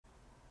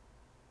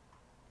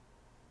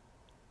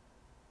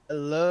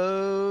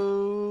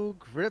Hello,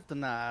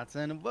 Kryptonauts,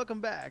 and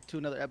welcome back to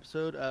another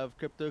episode of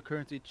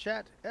Cryptocurrency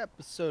Chat,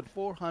 episode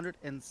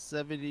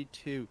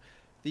 472,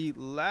 the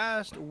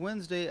last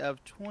Wednesday of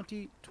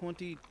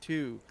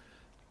 2022.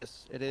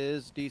 Yes, it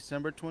is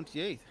December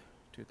 28th,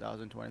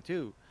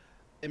 2022.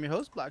 I'm your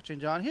host,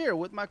 Blockchain John, here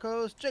with my co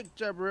host, Jake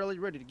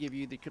Jabarelli, ready to give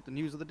you the crypto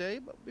news of the day.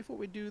 But before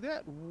we do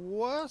that,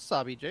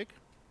 wasabi, Jake.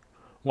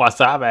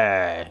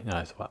 Wasabi. No,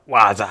 it's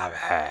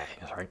wasabi.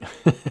 Sorry.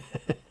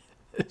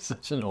 It's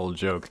such an old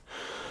joke.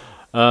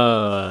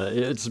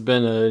 It's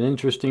been an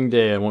interesting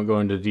day. I won't go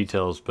into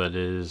details, but it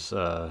is,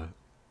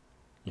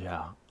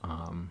 yeah.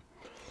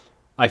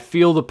 I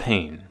feel the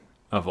pain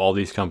of all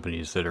these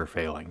companies that are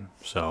failing.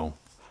 So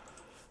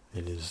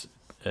it is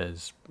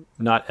as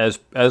not as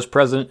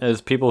present as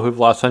people who've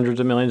lost hundreds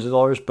of millions of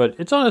dollars, but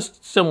it's on a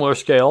similar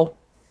scale,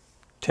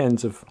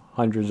 tens of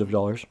hundreds of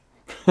dollars.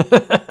 Mm-hmm.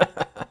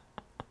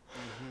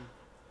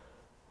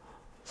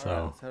 All right,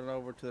 So let's head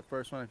over to the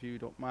first one if you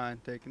don't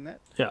mind taking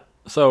that. yeah.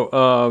 So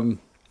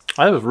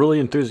I was really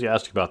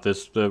enthusiastic about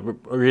this. We're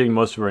reading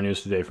most of our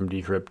news today from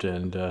Decrypt,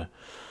 and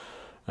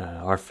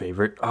our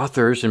favorite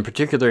authors, in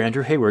particular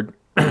Andrew Hayward,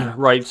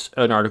 writes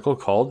an article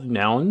called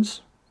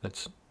Nouns.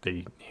 That's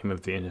the name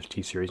of the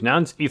NFT series.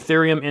 Nouns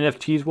Ethereum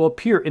NFTs will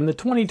appear in the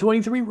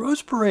 2023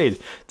 Rose Parade.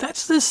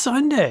 That's this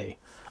Sunday.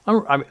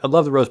 I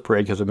love the Rose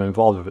Parade because I've been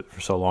involved with it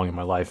for so long in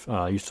my life.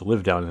 I used to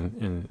live down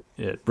in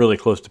it, really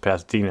close to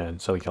Pasadena in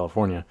Southern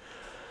California.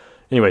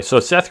 Anyway, so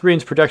Seth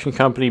Green's production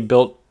company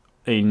built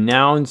a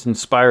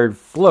Nouns-inspired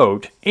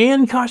float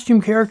and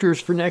costume characters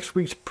for next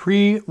week's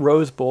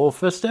pre-Rose Bowl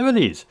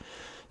festivities.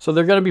 So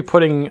they're going to be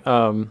putting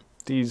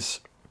these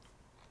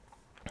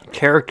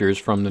characters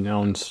from the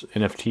Nouns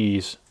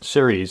NFTs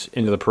series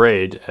into the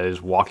parade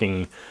as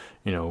walking,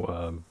 you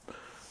know,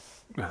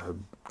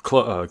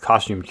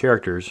 costume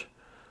characters.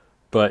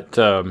 But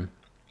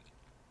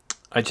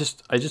I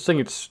just think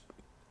it's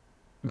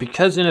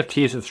because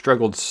NFTs have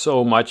struggled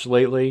so much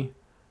lately.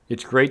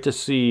 It's great to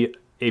see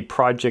a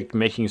project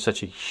making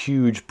such a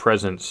huge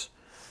presence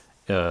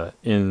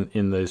in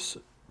this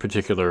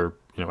particular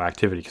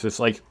activity, because it's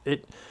like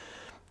it.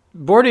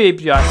 Bored Ape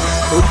Yacht.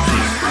 Oh,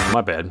 geez, my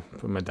bad.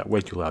 I made that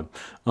way too loud.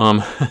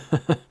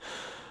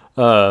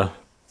 Uh,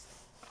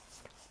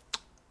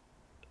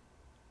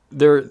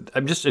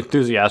 I'm just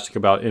enthusiastic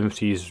about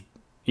NFTs,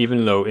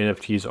 even though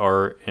NFTs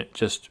are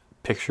just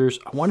pictures.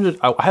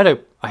 I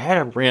had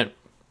a rant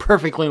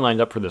perfectly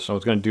lined up for this. I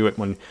was going to do it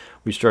when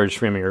we started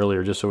streaming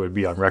earlier, just so it would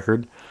be on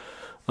record.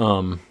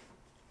 But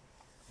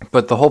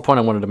the whole point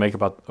I wanted to make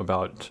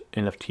about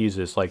NFTs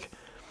is like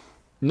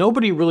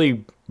nobody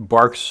really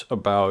barks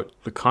about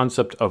the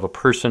concept of a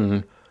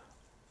person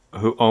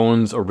who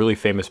owns a really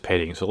famous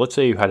painting. So let's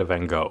say you had a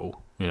Van Gogh,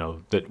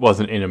 that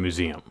wasn't in a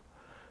museum,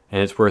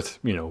 and it's worth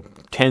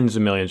tens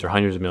of millions or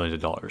hundreds of millions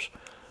of dollars.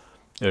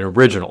 An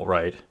original,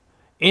 right?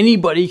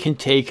 Anybody can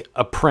take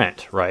a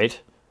print, right?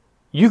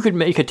 You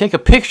could take a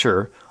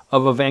picture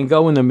of a Van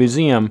Gogh in the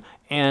museum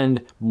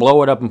and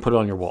blow it up and put it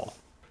on your wall.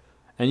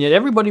 And yet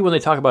everybody, when they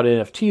talk about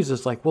NFTs,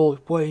 is like, well,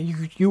 boy,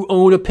 you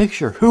own a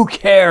picture. Who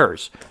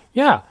cares?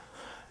 Yeah.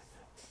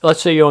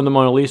 Let's say you own the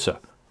Mona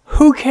Lisa.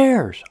 Who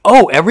cares?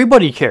 Oh,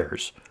 everybody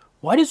cares.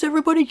 Why does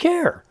everybody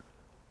care?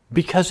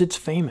 Because it's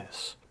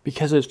famous.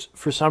 Because it's,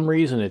 for some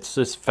reason, it's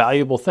this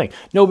valuable thing.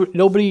 No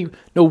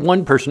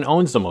one person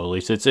owns the Mona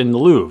Lisa. It's in the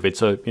Louvre.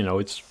 It's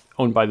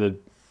owned by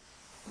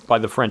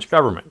the French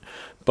government.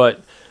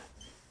 But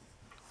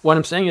what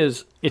I'm saying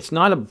is, it's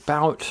not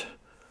about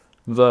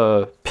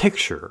the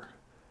picture.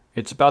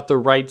 It's about the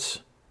rights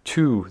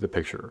to the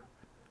picture.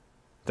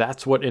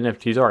 That's what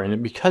NFTs are.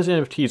 And because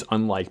NFTs,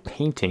 unlike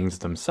paintings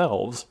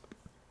themselves,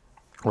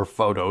 or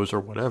photos or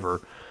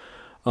whatever,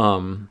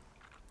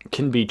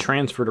 can be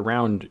transferred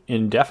around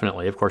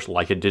indefinitely, of course,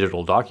 like a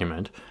digital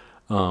document.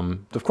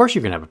 Of course,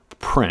 you can have a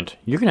print.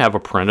 You can have a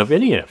print of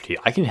any NFT.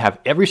 I can have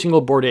every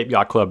single Bored Ape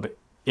Yacht Club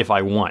if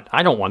I want.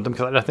 I don't want them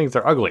because I think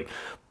they're ugly.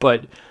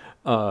 But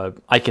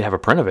I can have a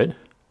print of it.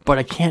 But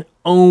I can't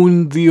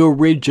own the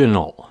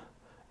original.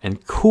 And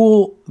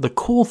the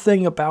cool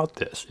thing about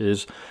this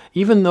is,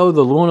 even though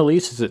the Mona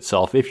Lisa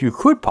itself, if you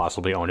could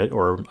possibly own it,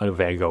 or a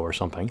Van Gogh or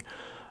something,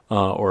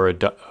 or a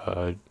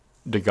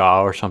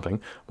Degas or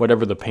something,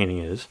 whatever the painting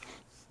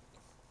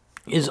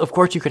is of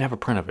course you can have a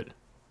print of it.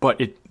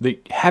 But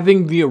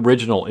having the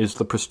original is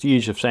the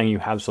prestige of saying you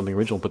have something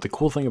original. But the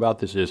cool thing about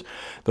this is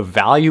the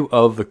value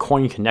of the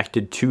coin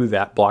connected to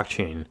that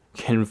blockchain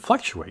can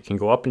fluctuate, can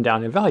go up and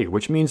down in value,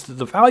 which means that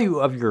the value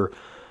of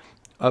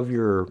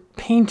your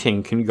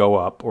painting can go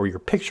up, or your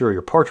picture or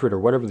your portrait or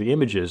whatever the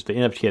image is, the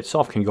NFT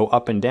itself can go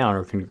up and down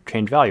or can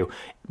change value.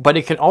 But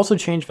it can also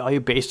change value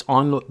based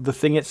on the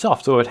thing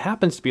itself. So if it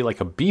happens to be like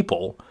a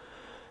Beeple,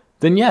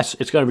 then yes,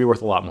 it's going to be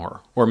worth a lot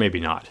more, or maybe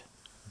not.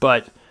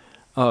 But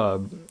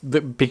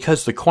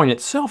because the coin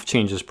itself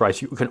changes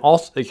price, it can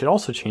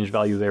also change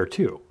value there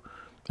too.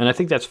 And I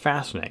think that's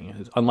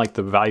fascinating. Unlike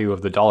the value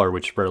of the dollar,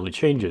 which rarely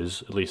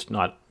changes, at least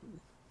not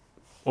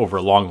over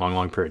a long, long,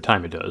 long period of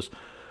time, it does.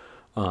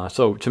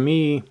 So to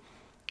me,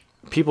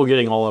 people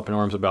getting all up in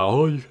arms about,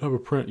 oh, you can have a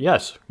print.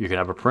 Yes, you can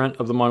have a print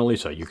of the Mona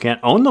Lisa. You can't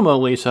own the Mona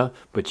Lisa,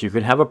 but you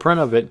can have a print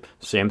of it.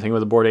 Same thing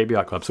with the Bored Ape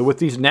Yacht Club. So with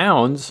these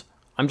nouns,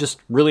 I'm just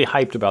really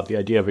hyped about the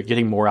idea of it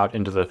getting more out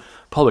into the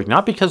public.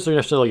 Not because they're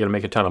necessarily going to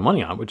make a ton of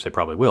money on it, which they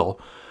probably will,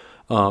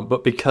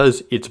 but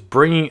because it's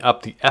bringing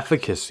up the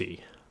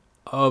efficacy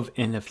of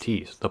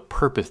NFTs, the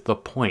purpose, the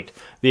point,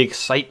 the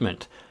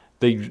excitement,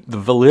 the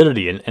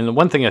validity. And the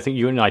one thing I think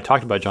you and I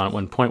talked about, John, at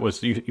one point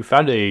was you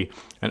found an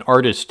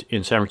artist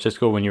in San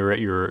Francisco when you were at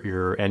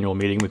your annual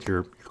meeting with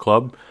your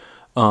club.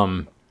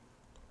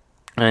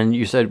 And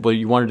you said, well,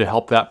 you wanted to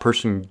help that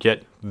person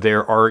get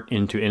their art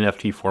into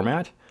NFT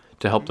format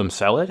to help them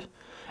sell it.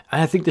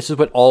 And I think this is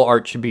what all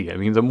art should be. I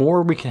mean, the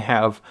more we can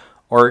have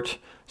art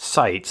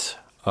sites,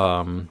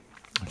 I'm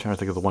trying to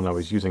think of the one I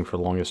was using for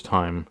the longest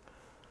time.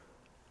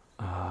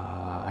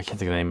 I can't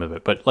think of the name of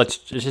it, but let's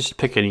just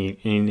pick any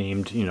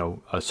named,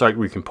 site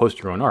where you can post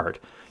your own art.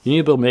 You need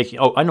to be able to make,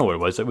 oh, I know what it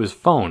was. It was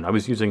Phone. I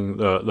was using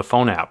the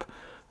Phone app.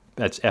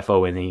 That's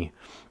Phone.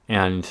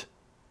 And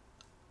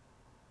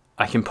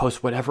I can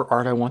post whatever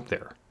art I want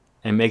there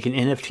and make an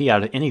NFT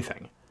out of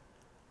anything.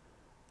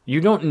 You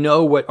don't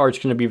know what art's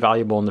going to be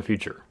valuable in the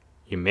future.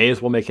 You may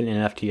as well make an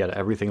NFT out of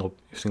every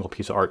single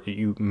piece of art that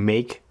you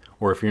make,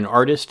 or if you're an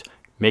artist,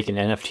 make an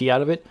NFT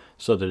out of it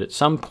so that at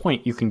some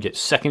point you can get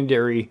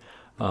secondary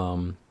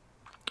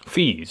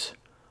fees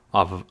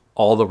off of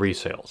all the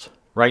resales.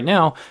 Right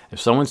now, if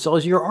someone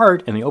sells your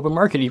art in the open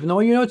market, even though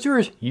you know it's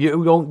yours,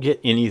 you don't get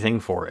anything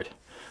for it.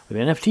 With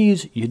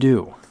NFTs, you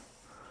do.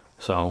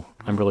 So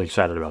I'm really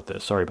excited about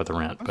this. Sorry about the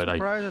rant, I'm but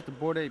surprised that the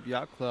Bored Ape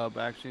Yacht Club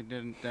actually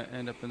didn't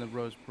end up in the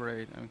Rose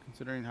Parade. I mean,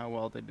 considering how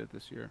well they did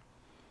this year.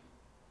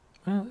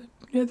 yeah,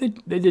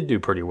 they did do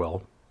pretty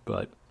well.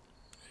 But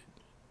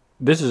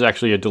this is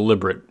actually a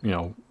deliberate,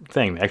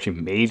 thing. They actually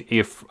made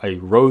a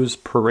Rose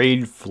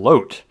Parade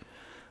float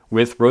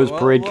with Rose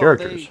Parade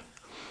characters.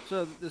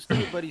 So the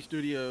Studio Buddy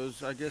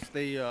Studios, I guess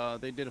they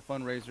did a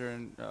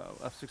fundraiser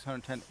of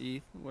 610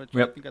 ETH, which I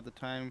Yep, think at the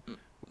time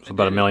it's they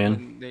about a did it million.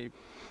 when they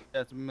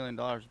that's $1 million,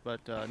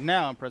 but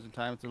now in present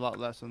time it's a lot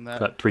less than that.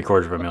 About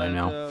three-quarters of a million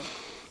But now.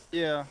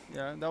 yeah,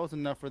 that was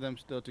enough for them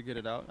still to get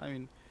it out. I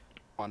mean,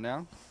 come on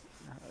now,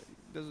 uh,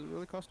 does it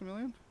really cost $1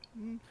 million?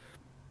 Mm,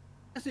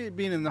 I see it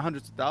being in the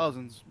hundreds of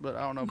thousands, but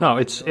I don't know about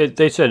No, the million.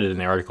 they said it in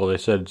the article. They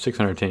said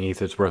 610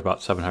 ETH. It's worth about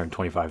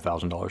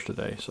 $725,000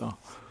 today. So,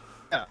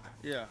 Yeah,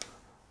 yeah.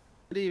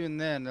 But even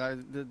then,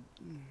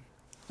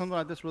 something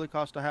like this really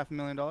cost a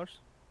 $500,000.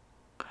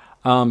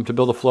 to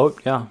build a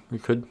float, yeah,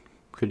 it could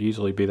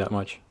easily be that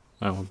much.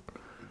 Um,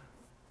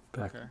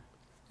 back Okay.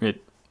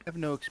 it I have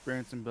no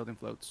experience in building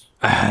floats.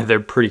 they're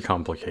pretty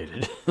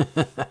complicated.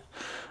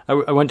 I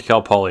went to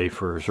Cal Poly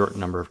for a short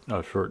number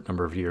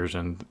of years,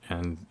 and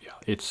yeah,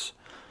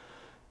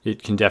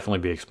 it can definitely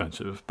be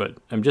expensive. But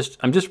I'm just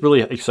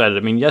really excited.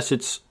 I mean, yes,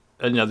 it's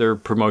another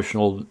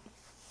promotional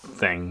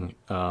thing.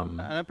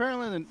 And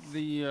apparently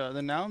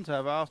the nouns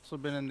have also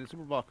been in the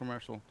Super Bowl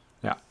commercial.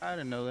 Yeah, I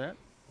didn't know that.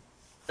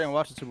 I didn't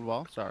watch the Super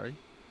Bowl. Sorry,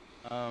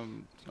 it's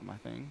not my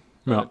thing.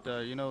 no,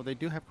 But they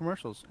do have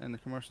commercials, and the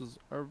commercials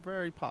are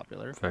very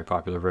popular. very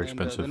popular, very And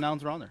the expensive.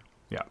 nouns are on there.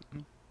 Yeah.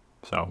 Mhm.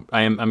 So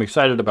I'm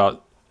excited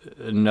about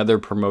another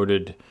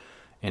promoted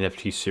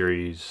NFT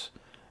series,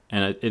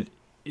 and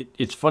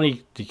it's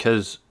funny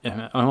because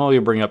and I'm only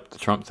gonna bring up the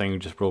Trump thing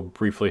just real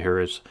briefly here.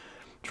 Is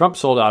Trump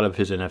sold out of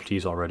his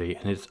NFTs already,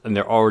 and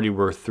they're already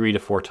worth 3 to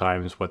 4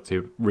 times what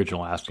the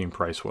original asking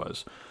price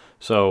was.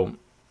 So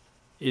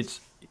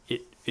it's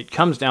it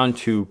comes down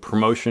to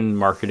promotion,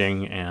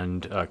 marketing,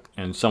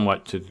 and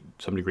somewhat to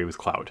some degree with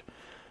cloud.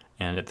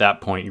 And at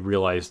that point, you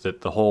realize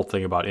that the whole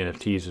thing about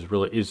NFTs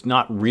is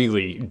not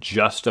really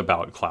just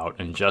about clout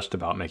and just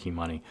about making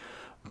money,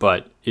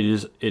 but it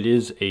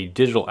is a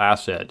digital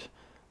asset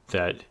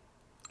that,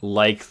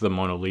 like the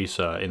Mona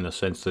Lisa, in the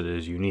sense that it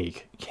is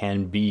unique,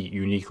 can be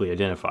uniquely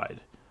identified,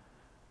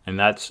 and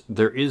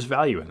there is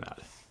value in that.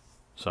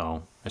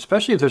 So,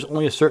 especially if there's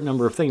only a certain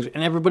number of things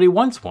and everybody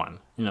wants one.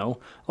 A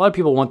lot of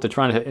people want to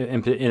try to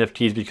implement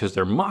NFTs because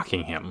they're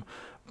mocking him,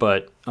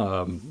 but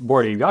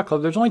Bored Ape Yacht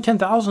Club, there's only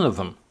 10,000 of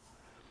them.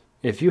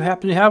 If you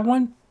happen to have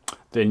one,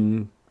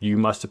 then you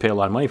must have paid a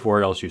lot of money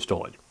for it, else you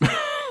stole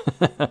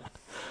it.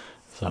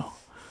 So,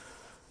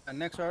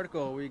 Next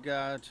article we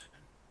got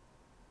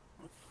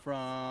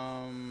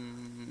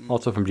from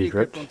also from Decrypt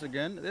Decrypt. once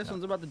again. This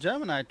one's about the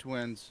Gemini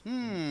twins.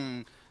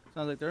 Sounds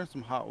like they're in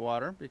some hot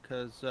water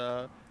because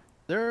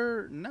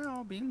they're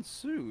now being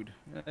sued.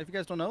 If you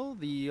guys don't know,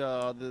 the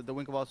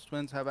Winklevoss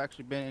twins have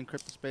actually been in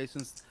crypto space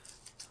since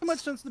pretty much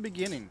since the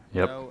beginning.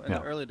 Yep. In the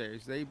Yeah. early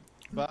days, they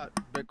bought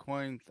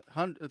Bitcoin,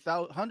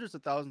 hundreds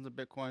of thousands of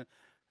Bitcoin,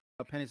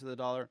 pennies to the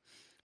dollar.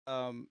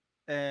 Um,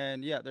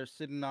 and yeah, they're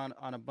sitting on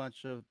a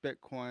bunch of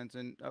Bitcoins,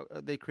 and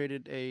they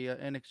created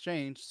an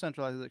exchange,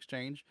 centralized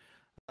exchange,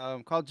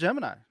 called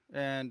Gemini.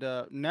 And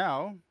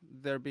now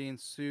they're being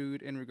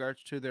sued in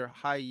regards to their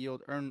high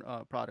yield earn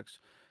products,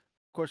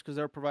 of course, because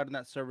they're providing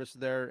that service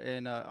there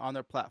in on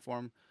their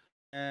platform.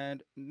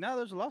 And now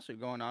there's a lawsuit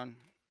going on.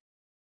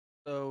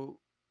 So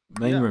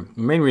yeah,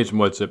 Main reason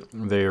was that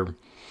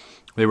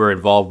they were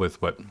involved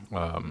with what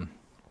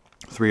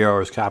 3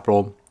 Arrows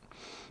Capital,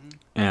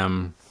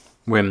 and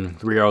when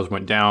 3 Arrows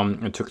went down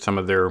and took some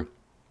of their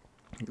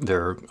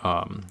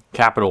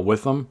capital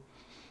with them,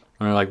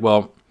 and they're like,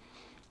 well,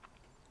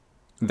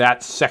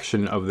 that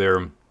section of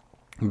their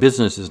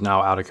business is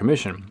now out of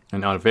commission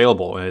and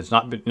unavailable, and it's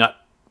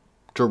not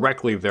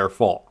directly their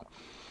fault,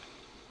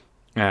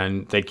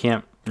 and they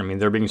can't. I mean,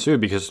 they're being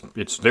sued because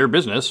it's their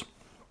business.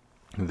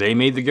 They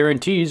made the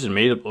guarantees and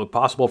made it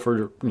possible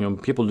for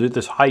people to do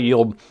this high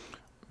yield,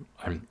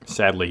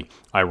 sadly,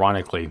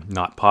 ironically,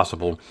 not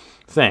possible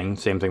thing.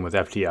 Same thing with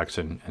FTX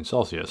and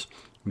Celsius,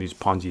 these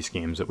Ponzi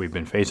schemes that we've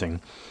been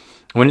facing.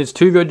 When it's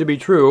too good to be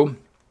true,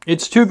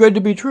 it's too good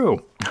to be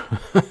true.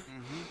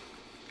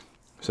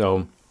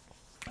 So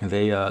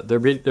they're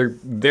going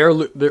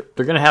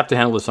to have to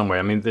handle this some way.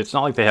 I mean, it's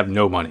not like they have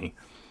no money,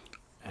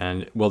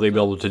 and will they be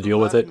able to deal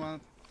with it?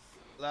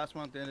 Last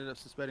month, they ended up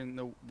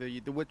suspending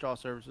the withdrawal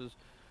services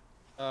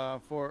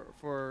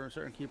for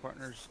certain key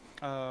partners.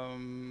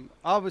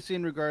 Obviously,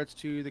 in regards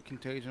to the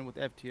contagion with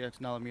FTX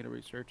and Alameda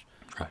Research,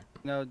 right?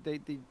 No, they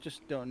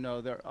just don't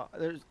know.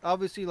 There's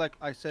obviously, like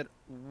I said,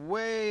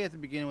 way at the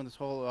beginning when this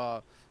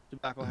whole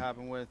debacle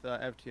happened with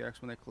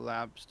FTX when they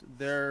collapsed,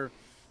 their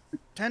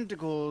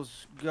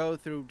tentacles go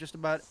through just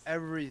about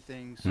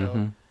everything.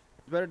 So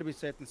it's better to be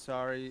safe than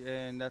sorry,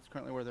 and that's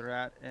currently where they're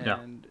at.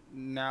 And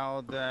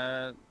now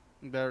that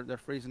they're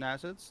freezing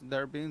assets,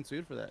 they're being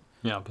sued for that.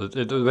 Yeah, but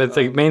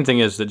the main thing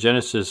is that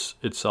Genesis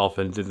itself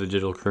and the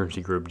Digital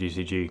Currency Group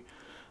 (DCG)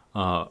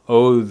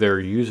 owe their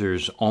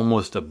users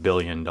almost $1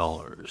 billion.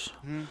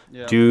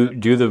 Yeah, do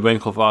the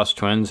Winklevoss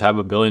twins have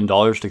 $1 billion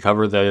to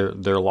cover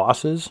their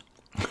losses?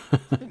 I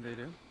think they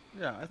do.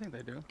 Yeah, I think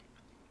they do.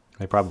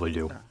 They probably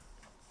do. Yeah.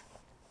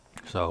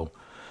 So,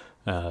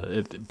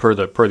 per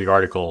the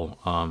article,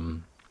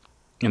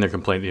 in their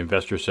complaint, the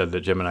investor said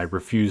that Gemini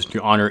refused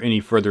to honor any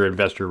further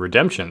investor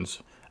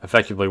redemptions,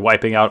 effectively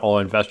wiping out all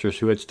investors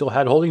who had still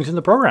had holdings in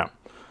the program.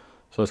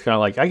 So it's kind of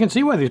like, I can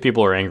see why these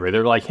people are angry.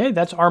 They're like, hey,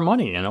 that's our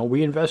money.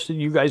 We invested.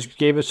 You guys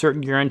gave us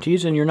certain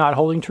guarantees, and you're not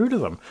holding true to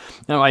them.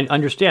 Now, I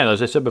understand,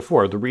 as I said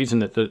before, the reason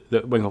that the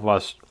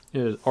Winklevoss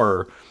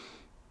are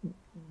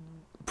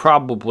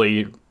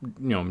probably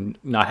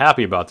not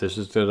happy about this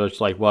is that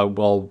it's like,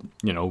 well,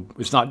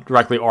 it's not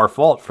directly our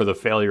fault for the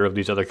failure of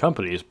these other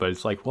companies, but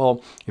it's like,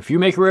 well, if you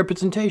make a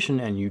representation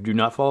and you do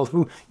not follow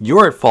through,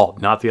 you're at fault,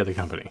 not the other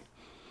company.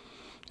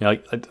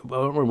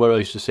 What I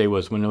used to say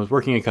was, when I was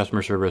working in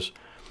customer service,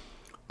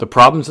 the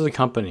problems of the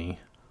company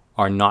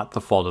are not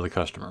the fault of the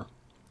customer.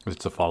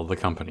 It's the fault of the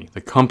company.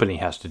 The company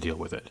has to deal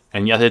with it.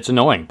 And yes, it's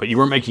annoying, but you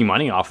were making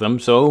money off them,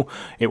 so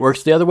it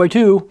works the other way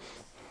too.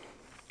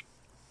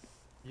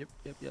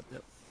 Yep.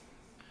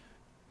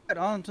 Right,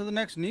 on to the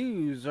next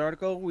news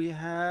article we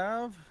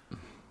have,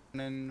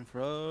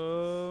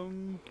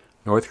 from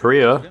North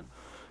Korea.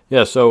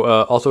 Yeah, so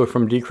also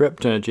from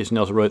Decrypt, Jason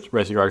Nelson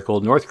writes the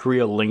article, North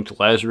Korea-linked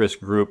Lazarus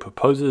Group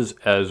poses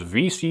as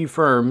VC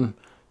firm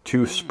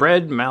to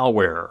spread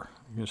malware.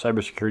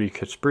 Cybersecurity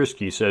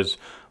Kaspersky says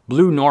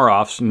Blue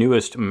Noroff's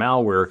newest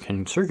malware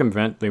can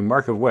circumvent the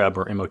Markov Web,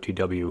 or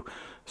MOTW,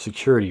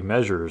 security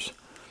measures.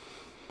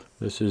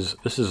 This is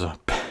this is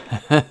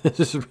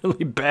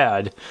really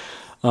bad.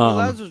 The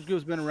Lazarus Group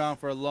has been around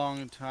for a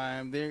long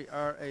time. They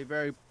are a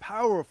very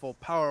powerful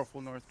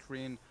North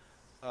Korean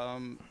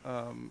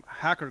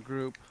hacker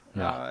group.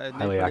 And highly they've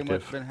pretty active.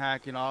 much been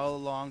hacking all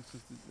along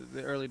since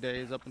the early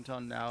days up until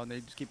now, and they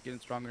just keep getting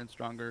stronger and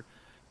stronger.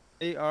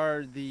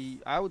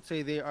 I would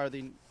say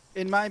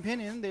in my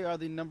opinion, they are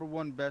the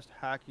 #1 best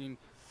hacking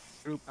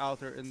group out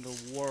there in the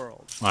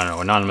world. I don't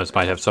know, Anonymous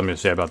might have something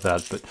to say about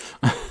that, but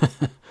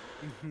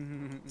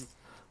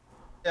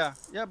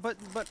Yeah, but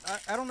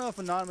I don't know if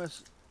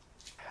Anonymous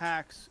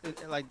hacks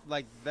like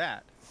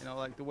that.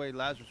 Like the way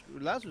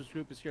Lazarus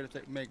Group is here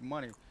to make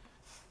money.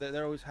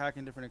 They're always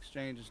hacking different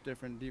exchanges,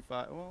 different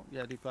DeFi. Well,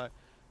 yeah, DeFi,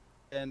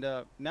 and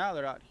now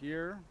they're out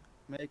here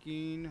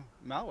making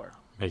malware.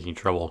 Making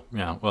trouble.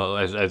 Yeah, well,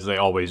 as they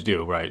always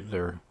do, right?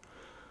 They're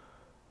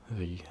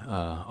the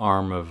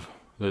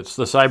it's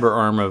the cyber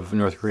arm of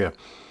North Korea.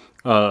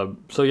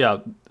 So yeah,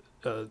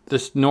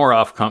 this Blue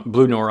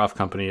Noroff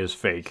company is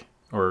fake.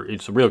 Or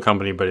it's a real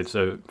company, but it's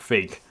a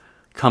fake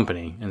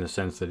company in the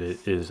sense that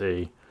it is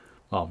a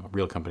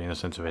real company in the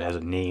sense of it has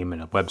a name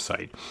and a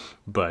website.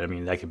 But, I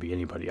mean, that could be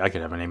anybody. I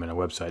could have a name and a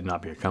website and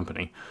not be a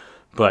company.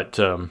 But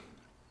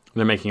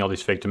they're making all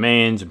these fake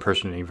domains,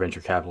 impersonating venture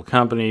capital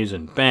companies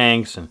and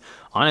banks. And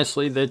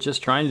honestly, they're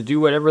just trying to do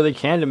whatever they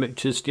can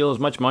to steal as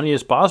much money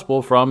as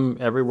possible from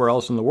everywhere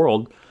else in the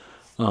world.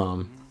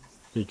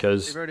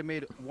 Because they've already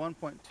made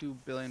 $1.2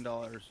 billion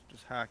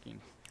just hacking.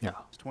 Yeah.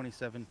 It's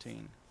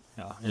 2017.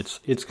 Yeah,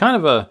 it's kind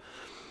of a,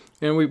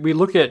 and we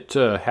look at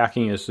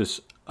hacking as this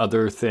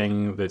other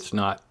thing that's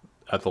not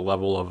at the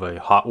level of a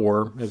hot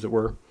war, as it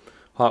were,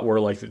 hot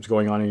war like that's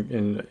going on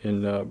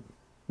in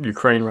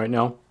Ukraine right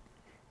now.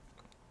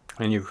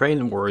 In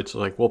Ukraine war, it's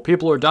like, well,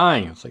 people are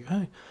dying. It's like,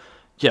 hey,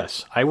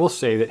 yes, I will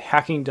say that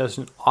hacking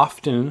doesn't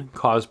often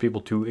cause people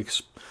to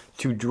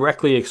to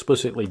directly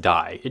explicitly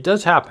die. It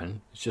does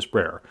happen. It's just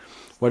rare.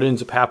 What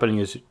ends up happening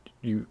is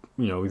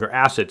your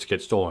assets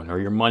get stolen, or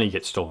your money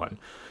gets stolen,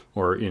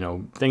 or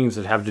things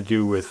that have to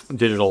do with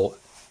digital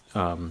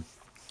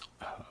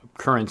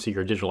currency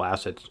or digital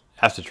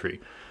assetry.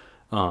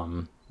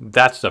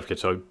 That stuff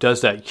gets stolen.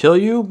 Does that kill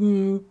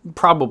you?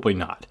 Probably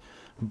not.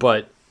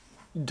 But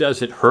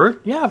does it hurt?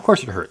 Yeah, of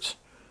course it hurts.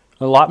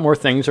 A lot more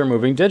things are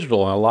moving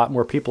digital, and a lot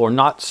more people are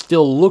not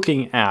still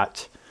looking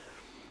at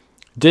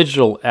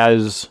digital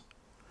as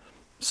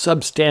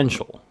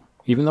substantial,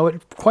 even though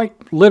it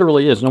quite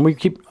literally is. And I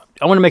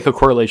want to make a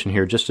correlation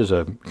here just as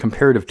a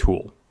comparative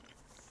tool.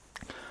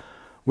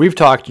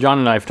 John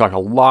and I have talked a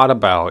lot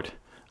about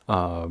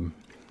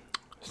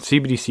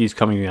CBDCs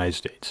coming to the United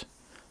States.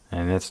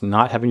 And that's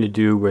not having to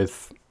do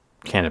with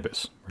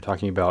cannabis. We're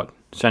talking about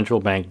central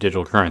bank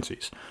digital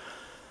currencies.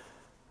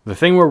 The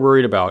thing we're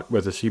worried about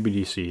with the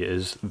CBDC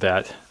is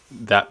that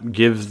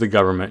gives the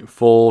government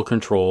full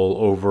control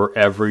over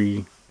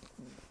every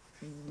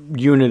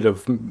unit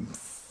of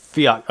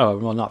fiat,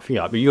 not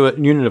fiat, but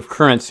unit of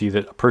currency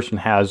that a person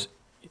has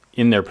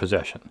in their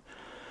possession.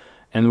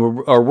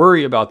 And our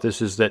worry about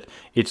this is that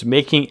it's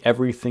making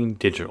everything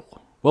digital.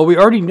 Well, we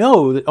already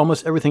know that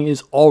almost everything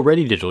is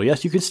already digital.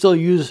 Yes, you can still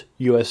use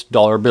US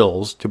dollar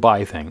bills to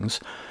buy things,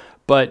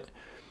 but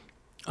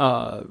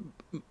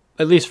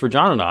at least for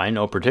John and I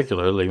know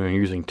particularly when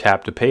you're using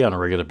tap to pay on a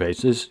regular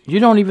basis, you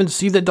don't even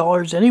see the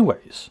dollars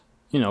anyways.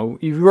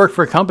 If you work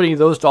for a company,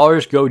 those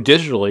dollars go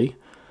digitally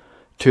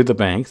to the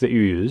bank that you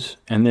use,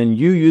 and then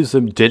you use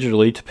them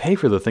digitally to pay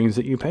for the things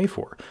that you pay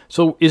for.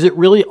 So is it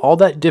really all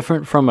that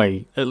different from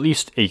at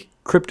least a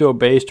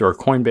crypto-based or a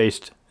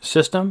coin-based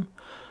system?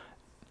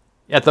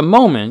 At the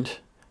moment,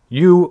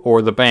 you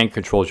or the bank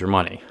controls your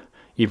money,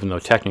 even though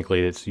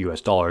technically it's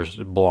U.S. dollars.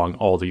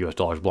 All the U.S.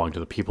 dollars belong to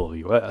the people of the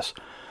U.S.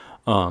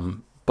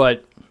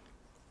 But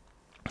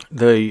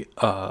the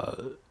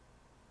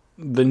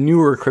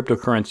newer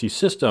cryptocurrency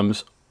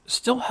systems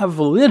still have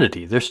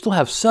validity. They still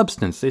have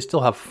substance. They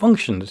still have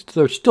functions.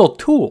 They're still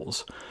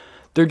tools.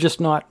 They're just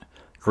not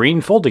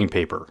green folding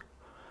paper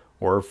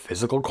or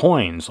physical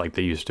coins like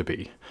they used to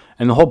be.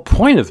 And the whole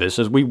point of this,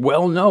 as we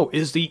well know,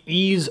 is the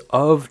ease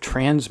of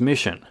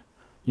transmission.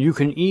 You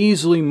can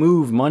easily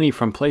move money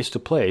from place to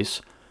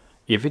place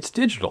if it's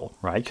digital,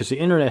 right? Because the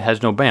internet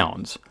has no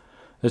bounds.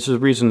 This is the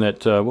reason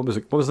that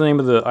what was the name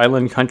of the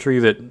island country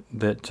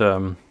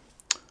that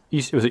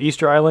was it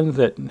Easter Island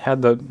that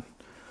had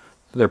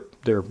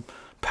their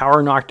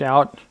power knocked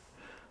out,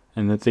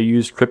 and that they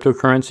used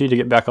cryptocurrency to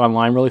get back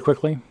online really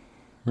quickly?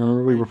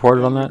 Remember we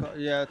reported on that?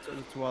 Yeah, it's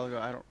a while ago.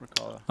 I don't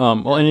recall.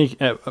 Well,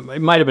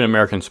 it might have been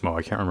American Samoa.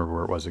 I can't remember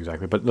where it was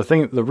exactly. But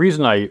the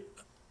reason I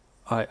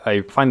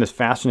find this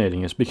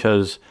fascinating is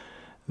because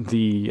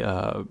they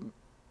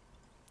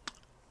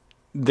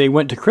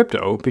went to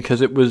crypto because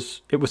it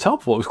was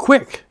helpful. It was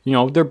quick.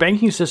 Their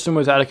banking system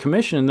was out of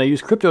commission, and they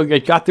used crypto.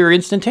 It got there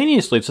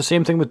instantaneously. It's the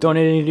same thing with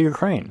donating to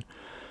Ukraine.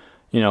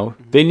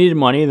 They needed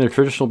money, and their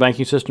traditional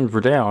banking systems were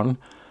down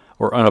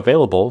or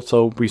unavailable.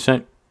 So we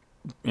sent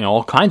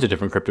all kinds of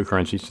different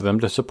cryptocurrencies to them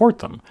to support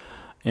them.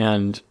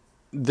 And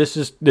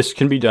this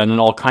can be done in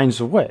all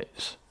kinds of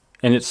ways.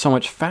 And it's so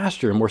much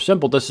faster and more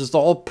simple. This is the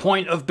whole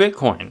point of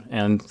Bitcoin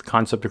and the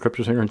concept of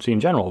cryptocurrency in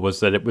general, was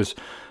that it was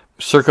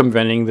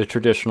circumventing the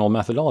traditional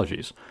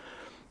methodologies.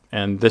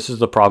 And this is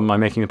the problem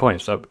I'm making the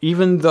point. So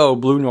even though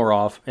Blue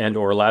Noroff and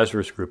or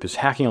Lazarus Group is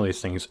hacking all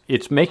these things,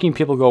 it's making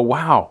people go,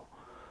 wow,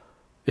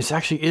 this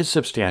actually is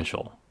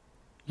substantial.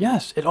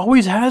 Yes, it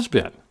always has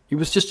been. It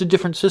was just a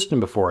different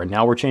system before, and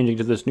now we're changing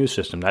to this new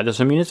system. That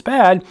doesn't mean it's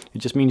bad. It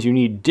just means you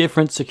need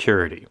different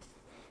security.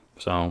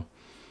 So,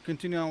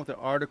 continue on with the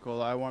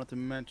article, I wanted to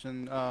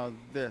mention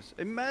this.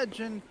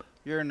 Imagine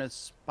you're an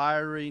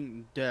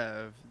aspiring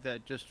dev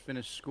that just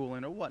finished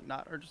schooling or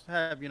whatnot, or just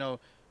have, 10,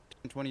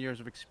 20 years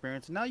of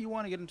experience. Now you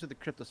want to get into the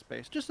crypto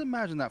space. Just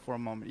imagine that for a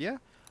moment, yeah?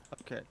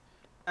 Okay.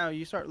 Now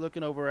you start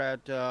looking over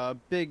at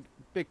big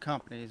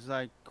companies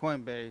like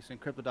Coinbase and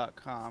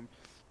Crypto.com.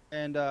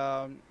 And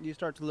you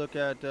start to look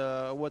at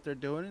what they're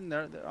doing, and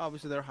they're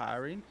obviously they're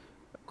hiring.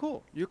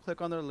 Cool. You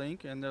click on their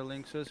link, and their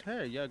link says,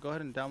 "Hey, yeah, go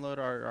ahead and download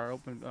our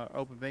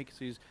open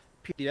vacancies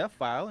PDF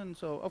file." And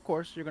so, of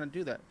course, you're going to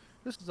do that.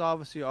 This is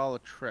obviously all a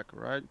trick,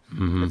 right?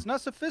 Mm-hmm. It's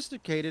not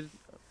sophisticated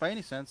by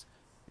any sense.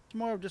 It's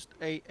more of just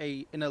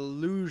an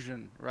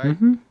illusion, right?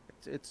 Mm-hmm.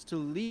 It's to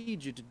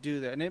lead you to do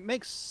that, and it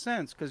makes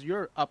sense because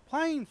you're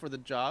applying for the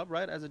job,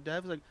 right? As a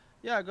dev, it's like,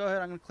 yeah, go ahead.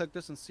 I'm going to click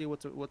this and see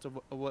what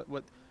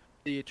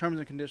the terms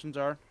and conditions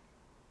are.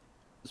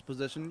 This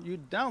position, you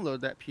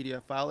download that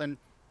PDF file, and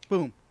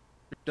boom,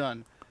 you're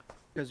done.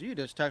 Because you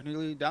just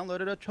technically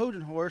downloaded a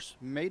Trojan horse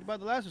made by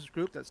the Lazarus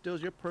Group that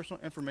steals your personal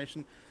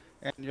information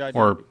and your identity.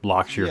 Or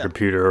locks your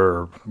computer,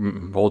 or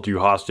holds you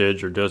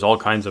hostage, or does all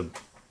kinds of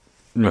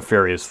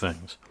nefarious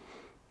things.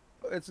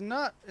 It's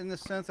not in the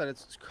sense that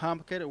it's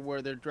complicated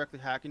where they're directly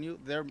hacking you.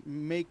 They're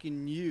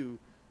making you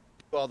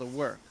do all the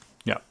work.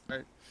 Yeah.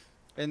 Right?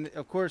 And,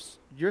 of course,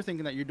 you're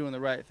thinking that you're doing the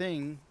right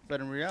thing, but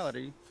in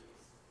reality,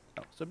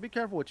 no. So be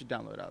careful what you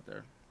download out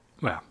there.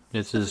 Well,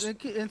 this is.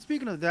 And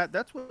speaking of that,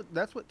 that's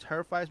what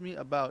terrifies me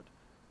about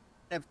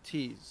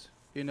NFTs.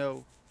 You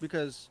know,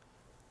 because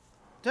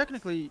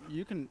technically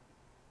you can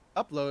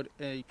upload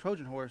a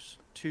Trojan horse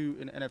to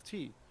an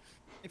NFT.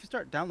 If you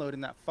start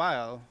downloading that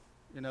file,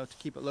 to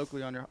keep it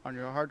locally on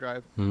your hard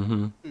drive,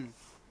 Hmm. mm,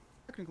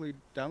 technically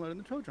downloading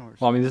the Trojan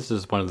horse. Well, I mean, this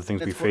is one of the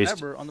things we It's faced.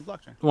 forever on the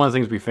blockchain. One of the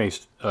things we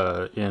faced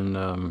in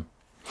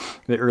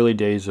the early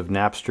days of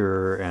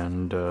Napster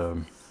and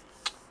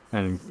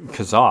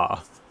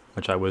Kazaa,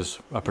 which I was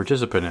a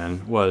participant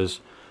in, was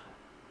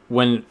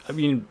when, I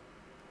mean,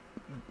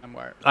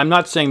 LimeWire. I'm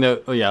not saying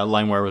that. Oh yeah,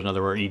 LimeWire was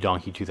another word.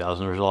 eDonkey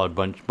 2000. There's a lot of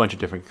bunch of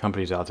different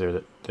companies out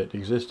there that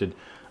existed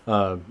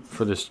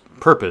for this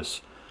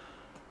purpose.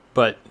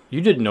 But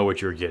you didn't know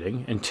what you were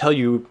getting until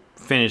you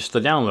finished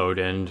the download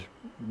and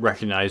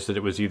recognized that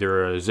it was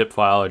either a zip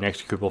file, an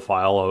executable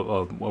file,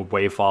 a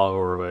WAV file,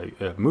 or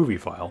a movie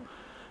file.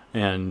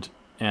 And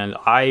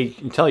I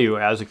can tell you,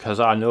 as a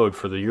Kazaa node,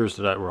 for the years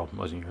that it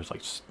wasn't years,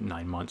 like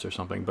 9 months or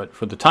something, but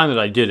for the time that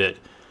I did it,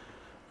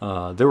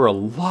 there were a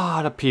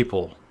lot of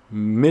people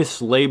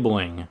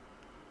mislabeling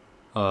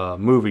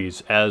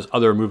movies as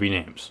other movie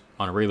names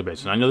on a regular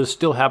basis. And I know this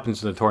still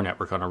happens in the Tor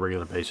network on a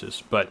regular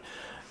basis, but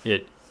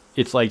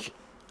it's like,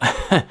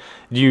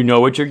 do you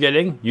know what you're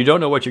getting? You don't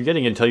know what you're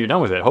getting until you're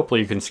done with it. Hopefully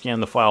you can scan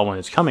the file when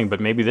it's coming, but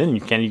maybe then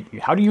you can't.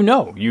 How do you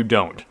know? You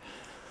don't.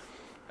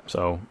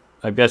 So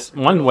I guess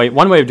one way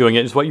of doing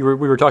it is what we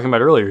were talking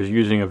about earlier, is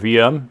using a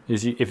VM.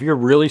 If you're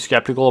really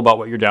skeptical about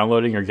what you're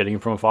downloading or getting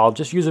from a file,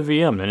 just use a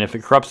VM. And if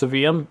it corrupts the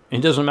VM,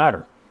 it doesn't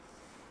matter.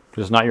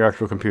 It's not your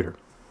actual computer.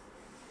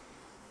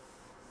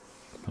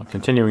 Well,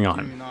 continuing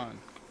on.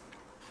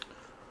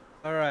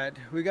 All right,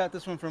 we got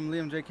this one from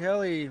Liam J.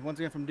 Kelly, once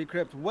again from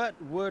Decrypt. What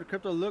would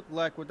crypto look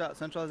like without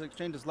centralized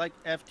exchanges like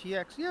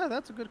FTX? Yeah,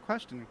 that's a good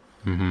question.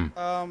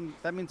 Mm-hmm.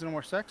 That means no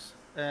more sex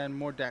and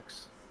more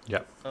DEX.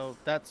 Yep. So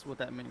that's what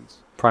that means.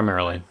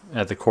 Primarily,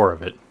 at the core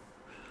of it.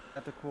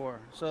 At the core.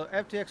 So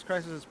FTX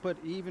crisis has put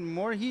even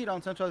more heat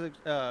on centralized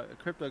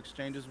crypto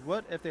exchanges.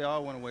 What if they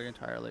all went away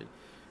entirely?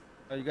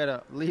 You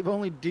gotta leave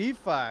only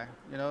DeFi,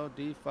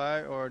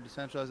 DeFi or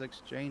decentralized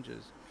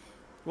exchanges.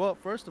 Well,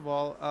 first of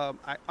all,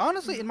 I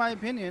honestly, in my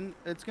opinion,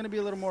 it's going to be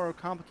a little more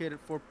complicated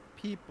for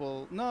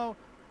people. No.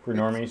 For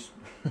normies?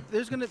 Normies.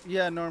 There's going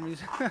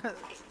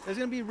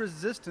to be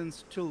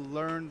resistance to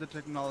learn the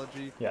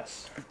technology.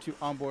 Yes. To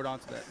onboard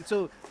onto that. And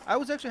so I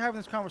was actually having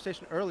this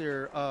conversation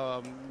earlier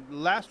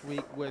last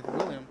week with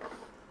William.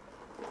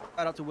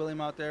 Shout out to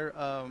William out there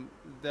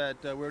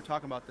that we were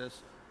talking about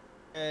this.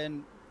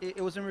 And it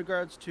was in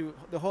regards to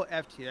the whole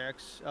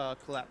FTX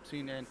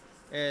collapsing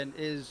and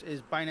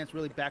is Binance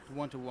really backed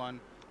one-to-one?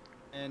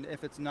 And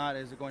if it's not,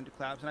 is it going to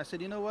collapse? And I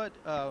said, you know what?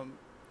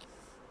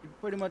 You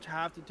pretty much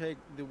have to take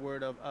the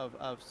word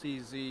of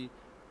CZ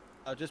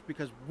just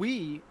because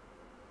we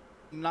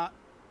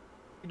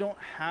don't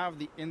have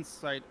the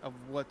insight of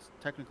what's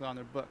technically on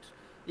their books.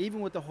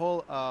 Even with the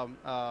whole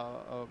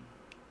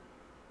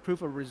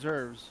proof of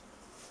reserves,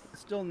 it's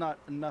still not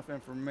enough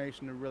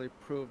information to really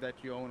prove that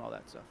you own all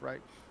that stuff,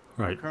 right?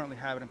 Right. You currently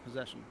have it in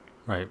possession.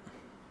 Right.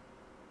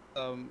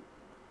 And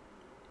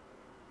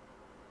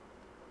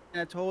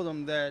I told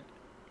them that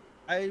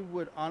I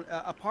would,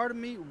 a part of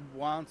me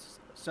wants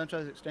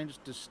centralized exchanges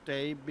to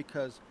stay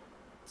because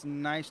it's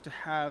nice to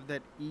have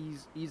that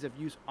ease of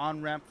use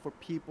on-ramp for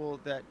people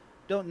that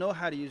don't know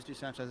how to use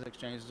decentralized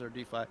exchanges or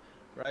DeFi,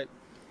 right?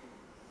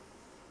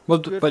 Well,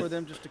 it's good for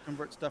them just to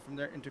convert stuff from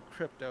there into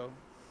crypto.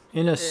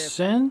 In a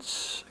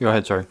sense, go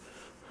ahead. Sorry.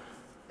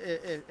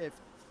 If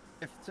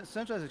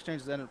centralized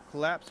exchanges end up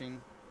collapsing,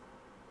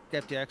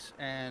 FTX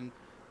and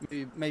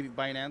maybe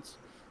Binance,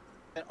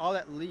 and all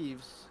that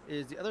leaves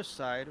is the other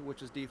side,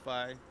 which is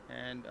DeFi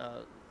and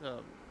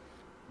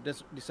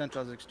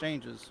decentralized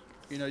exchanges.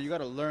 You got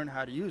to learn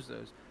how to use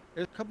those.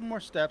 There's a couple more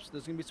steps.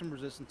 There's going to be some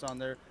resistance on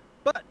there,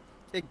 but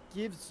it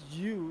gives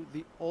you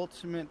the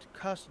ultimate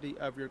custody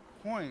of your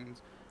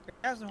coins.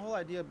 As the whole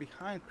idea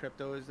behind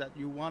crypto is that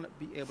you want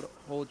to be able to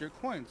hold your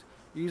coins.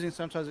 Using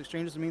centralized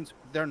exchanges means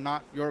they're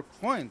not your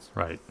coins.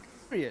 Right.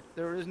 Period.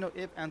 There is no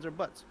ifs, ands, or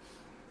buts.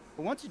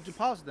 But once you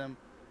deposit them,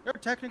 they're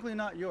technically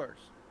not yours.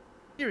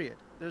 Period.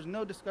 There's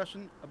no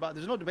discussion about.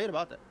 There's no debate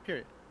about that.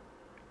 Period.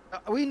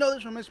 We know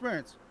this from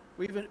experience.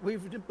 We've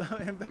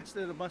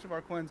invested a bunch of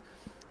our coins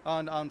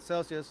on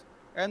Celsius,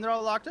 and they're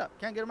all locked up.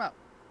 Can't get them out.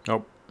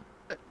 Nope.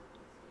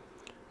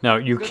 Now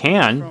you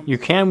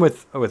can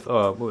with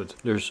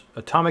there's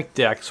Atomic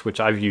Dex, which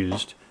I've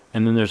used,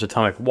 and then there's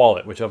Atomic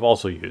Wallet, which I've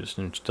also used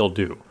and still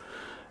do.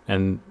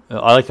 And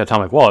I like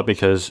Atomic Wallet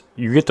because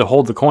you get to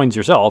hold the coins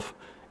yourself,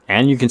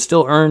 and you can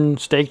still earn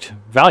staked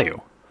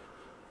value.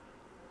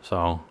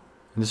 So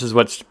this is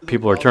what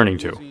people are turning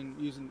to.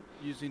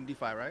 Using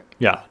DeFi, right?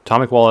 Yeah,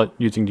 Atomic Wallet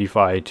using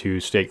DeFi to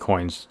stake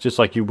coins, just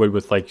like you would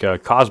with like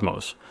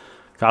Cosmos.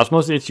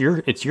 Cosmos, it's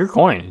your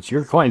coin. It's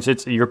your coins.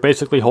 You're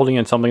basically holding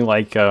in something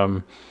like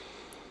I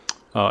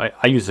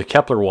use the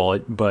Kepler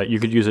wallet, but you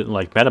could use it in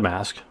like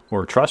MetaMask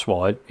or Trust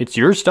Wallet. It's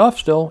your stuff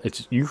still.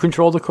 You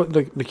control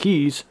the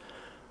keys,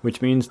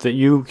 which means that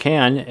you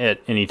can at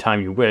any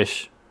time you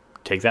wish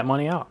take that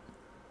money out.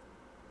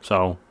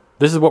 So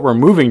this is what we're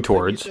moving So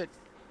towards.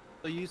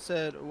 you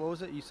said what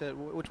was it? You said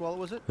which wallet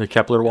was it? The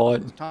Kepler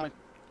wallet. Atomic.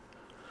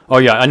 Oh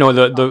yeah, I know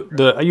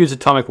the I use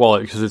Atomic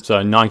Wallet because it's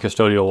a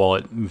non-custodial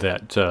wallet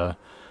that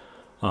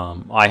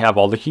I have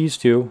all the keys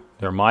to.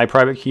 They're my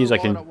private keys. The I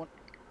can wallet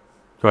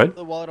go ahead.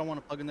 The wallet I want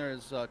to plug in there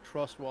is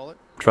Trust Wallet.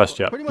 Trust,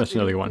 yeah, Pretty that's much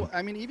another one.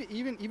 I mean,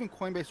 even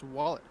Coinbase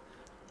Wallet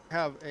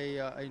have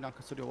a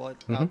non-custodial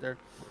wallet Mhm. out there,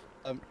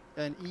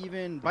 and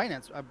even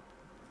Binance.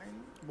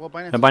 Well,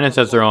 Binance. And Binance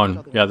has their own.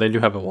 Other Yeah, they do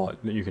have a wallet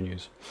that you can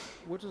use.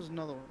 Which is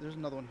another one? There's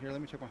another one here.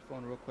 Let me check my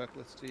phone real quick.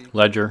 Let's see.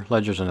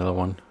 Ledger's another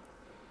one.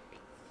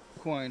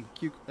 Coin.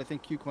 I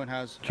think KuCoin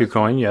has.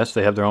 KuCoin, yes,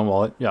 they have their own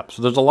wallet. Yeah,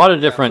 so there's a lot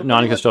of different so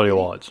pretty much non-custodial any-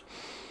 wallets.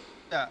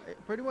 Yeah,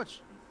 pretty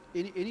much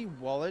any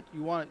wallet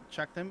you want to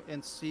check them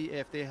and see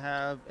if they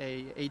have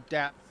a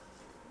DApp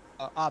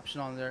option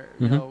on there,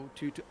 you Mhm. know,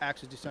 to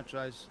access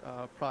decentralized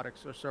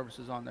products or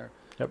services on there.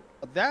 Yep.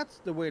 That's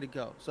the way to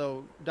go.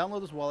 So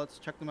download those wallets,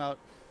 check them out.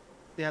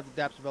 They have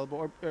the DApps available,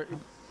 or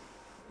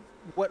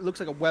what looks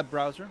like a web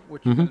browser,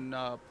 which you Mhm.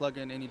 can plug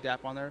in any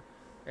DApp on there,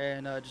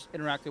 and just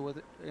interact with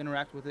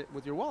it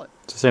with your wallet.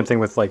 It's the same thing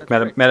with like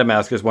That's great.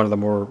 MetaMask is one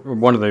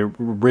of the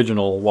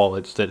original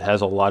wallets that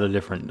has a lot of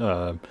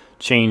different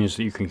chains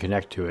that you can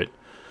connect to it,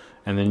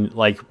 and then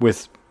like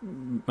with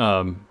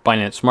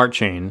Binance Smart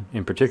Chain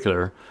in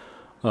particular,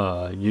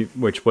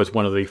 which was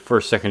one of the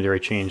first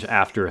secondary chains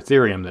after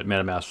Ethereum that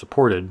MetaMask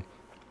supported.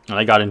 And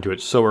I got into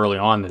it so early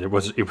on that it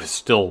was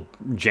still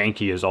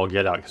janky as all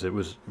get out because it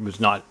was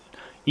not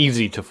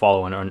easy to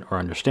follow or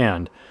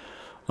understand.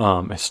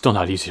 It's still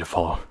not easy to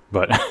follow,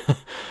 but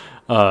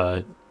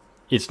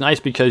it's nice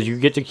because you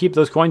get to keep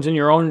those coins in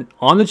your own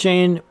on the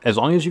chain as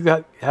long as you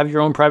have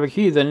your own private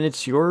key. Then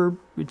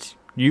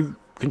you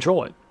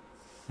control it.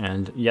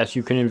 And yes,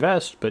 you can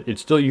invest, but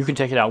it's still you can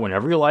take it out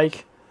whenever you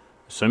like,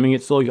 assuming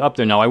it's still up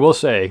there. Now I will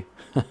say,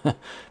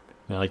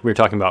 like we were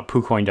talking about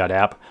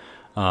PooCoin.app.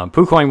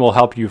 PooCoin will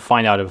help you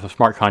find out if a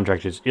smart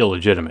contract is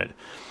illegitimate,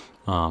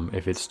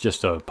 if it's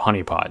just a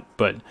honeypot.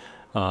 But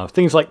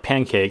things like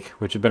Pancake,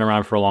 which have been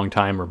around for a long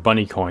time, or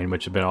Bunnycoin,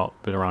 which have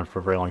been around for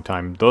a very long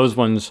time, those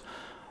ones,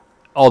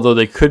 although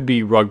they could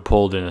be rug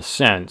pulled in a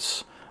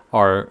sense,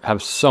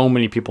 have so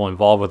many people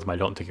involved with them, I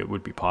don't think it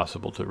would be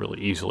possible to really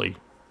easily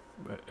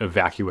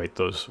evacuate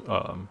those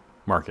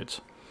markets.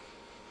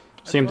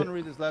 I just want to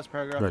read this last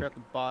paragraph here at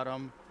the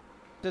bottom.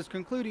 It says,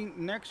 concluding,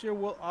 next year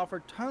will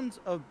offer tons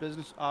of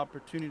business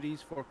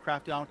opportunities for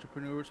crafty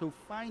entrepreneurs who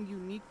find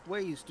unique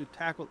ways to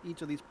tackle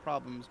each of these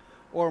problems,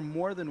 or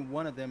more than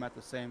one of them at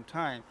the same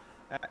time.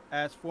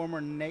 As former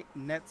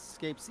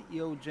Netscape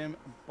CEO Jim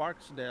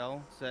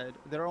Barksdale said,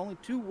 there are only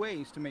two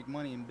ways to make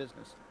money in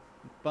business: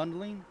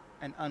 bundling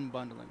and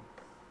unbundling.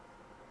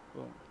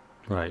 Boom.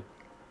 Right.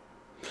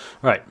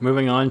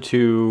 Moving on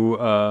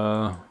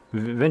to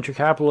venture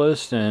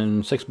capitalist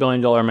and $6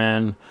 billion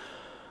man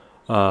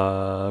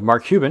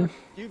Mark Cuban,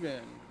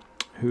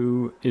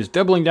 who is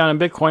doubling down on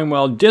Bitcoin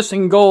while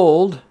dissing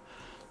gold.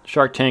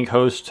 Shark Tank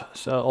host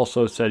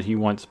also said he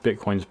wants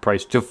Bitcoin's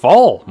price to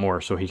fall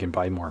more so he can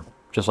buy more.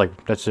 Just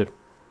like, that's it.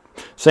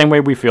 Same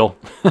way we feel.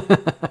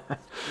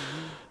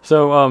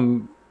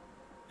 So,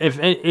 if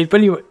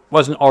anybody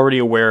wasn't already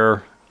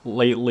aware,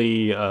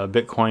 lately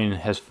Bitcoin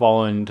has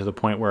fallen to the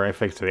point where, I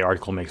think the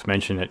article makes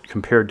mention it,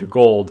 compared to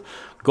gold.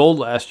 Gold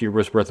last year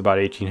was worth about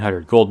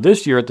 $1,800. Gold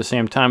this year at the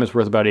same time is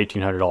worth about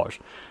 $1,800.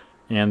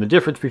 And the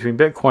difference between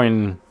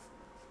Bitcoin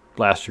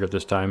last year at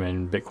this time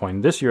and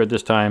Bitcoin this year at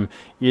this time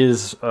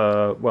is,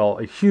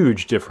 a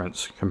huge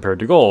difference compared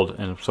to gold.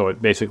 And so it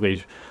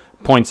basically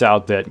points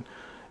out that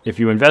if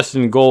you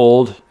invested in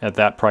gold at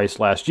that price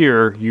last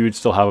year, you'd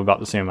still have about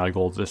the same amount of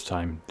gold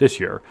this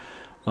year,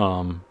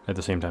 at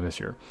the same time this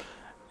year.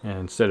 And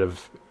instead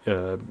of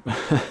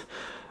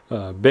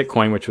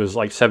Bitcoin, which was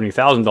like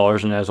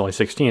 $70,000 and has only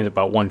 16,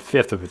 about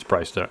 1/5 of its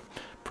price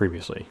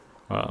previously.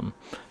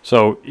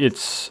 So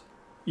it's,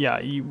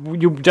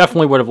 you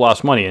definitely would have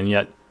lost money, and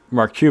yet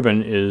Mark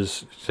Cuban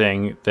is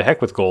saying the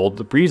heck with gold.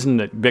 The reason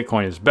that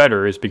Bitcoin is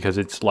better is because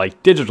it's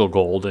like digital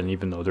gold, and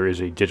even though there is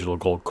a digital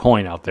gold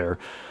coin out there,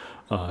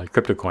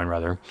 crypto coin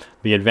rather,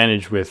 the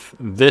advantage with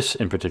this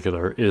in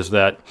particular is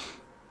that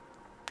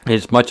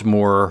it's much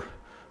more,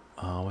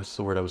 what's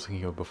the word I was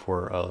thinking of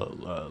before,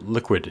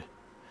 liquid.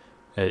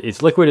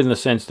 It's liquid in the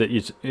sense that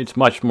it's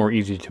much more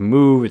easy to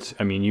move.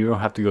 You don't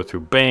have to go through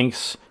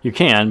banks. You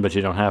can, but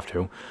you don't have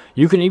to.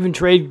 You can even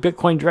trade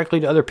Bitcoin directly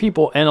to other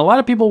people, and a lot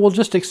of people will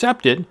just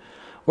accept it.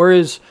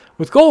 Whereas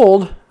with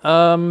gold,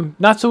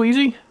 not so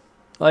easy.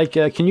 Like,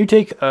 can you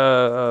take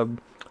a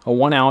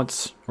 1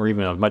 ounce, or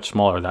even a much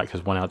smaller than that,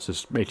 because 1 ounce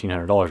is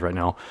 $1,800 right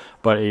now,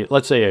 but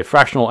let's say a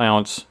fractional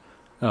ounce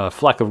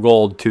fleck of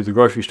gold to the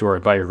grocery store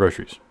and buy your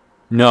groceries?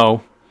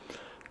 No.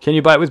 Can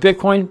you buy it with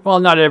Bitcoin? Well,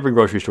 not at every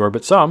grocery store,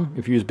 but some.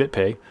 If you use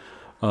BitPay,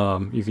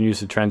 you can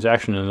use the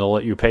transaction and they'll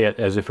let you pay it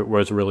as if it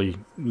was really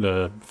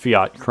the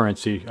fiat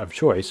currency of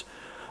choice.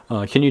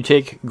 Can you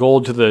take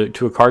gold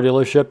to a car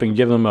dealership and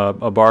give them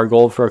a bar of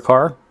gold for a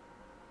car?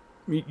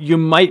 You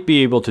might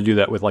be able to do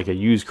that with like a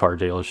used car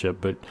dealership,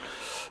 but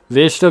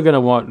they're still going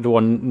to want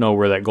to know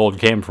where that gold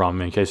came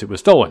from in case it was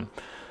stolen.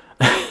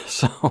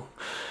 So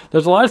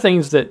there's a lot of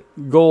things that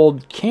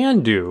gold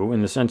can do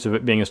in the sense of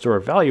it being a store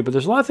of value, but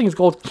there's a lot of things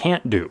gold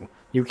can't do.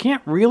 You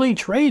can't really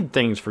trade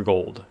things for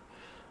gold.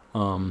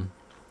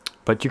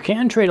 But you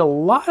can trade a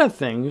lot of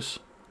things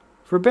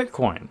for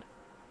Bitcoin.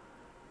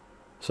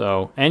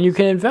 So, and you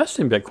can invest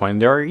in Bitcoin.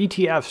 There are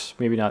ETFs,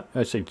 maybe not,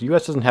 I say the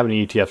US doesn't have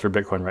any ETFs for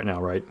Bitcoin right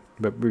now, right?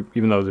 But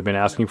even though they've been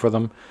asking for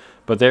them.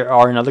 But there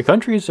are in other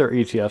countries, there are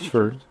ETFs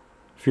for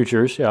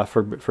futures,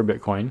 for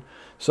Bitcoin.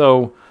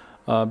 So,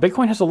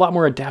 Bitcoin has a lot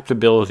more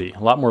adaptability, a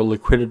lot more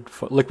liquid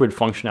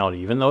functionality.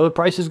 Even though the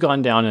price has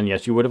gone down, and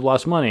yes, you would have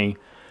lost money,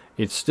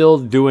 it's still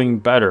doing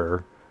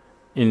better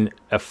in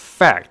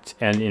effect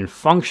and in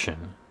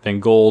function than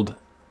gold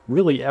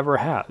really ever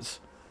has.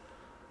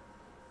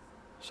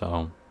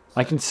 So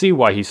I can see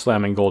why he's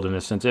slamming gold in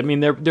this sense. I mean,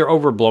 they're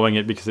overblowing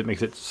it because it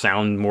makes it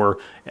sound more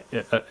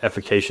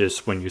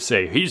efficacious when you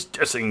say he's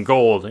dissing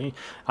gold.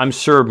 I'm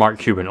sure Mark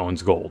Cuban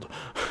owns gold,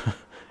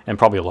 and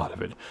probably a lot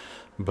of it,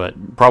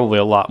 but probably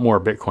a lot more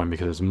Bitcoin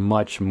because it's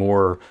much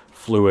more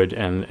fluid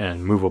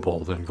and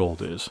movable than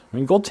gold is. I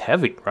mean, gold's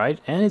heavy, right?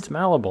 And it's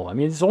malleable. I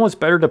mean, it's almost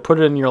better to put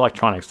it in your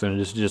electronics than it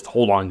is to just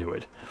hold on to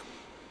it.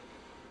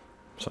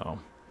 So,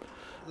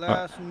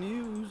 last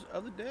news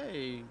of the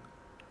day.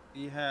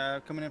 We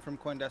have coming in from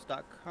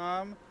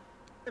CoinDesk.com.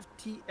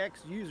 FTX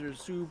users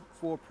sue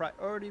for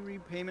priority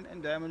repayment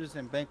and damages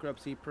in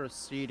bankruptcy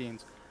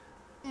proceedings.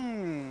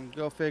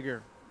 Go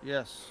figure.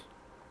 Yes,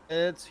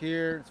 it's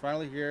here. It's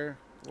finally here.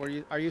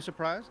 Are you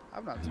surprised?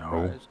 I'm not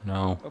surprised.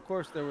 No. Of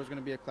course, there was going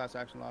to be a class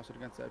action lawsuit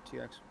against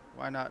FTX.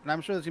 Why not? And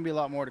I'm sure there's going to be a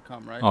lot more to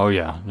come, right? Oh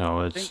yeah,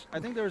 no, it's. I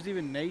think there was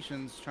even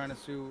nations trying to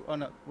sue. Oh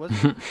no, was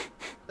it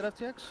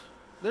FTX?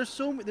 There's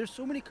so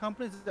many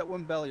companies that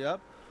went belly up.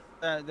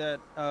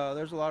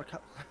 There's a lot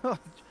of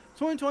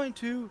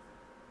 2022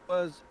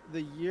 is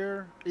the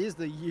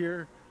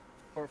year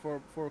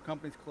for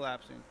companies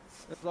collapsing.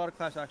 There's a lot of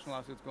class action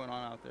lawsuits going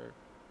on out there.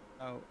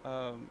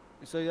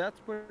 So that's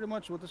pretty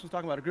much what this was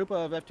talking about. A group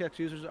of FTX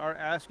users are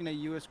asking a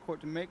U.S.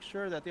 court to make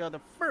sure that they are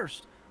the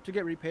first to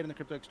get repaid in the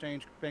crypto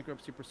exchange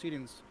bankruptcy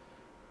proceedings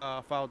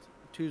filed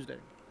Tuesday.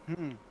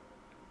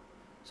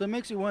 So it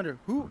makes you wonder,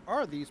 who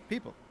are these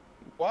people?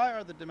 Why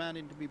are they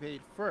demanding to be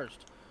paid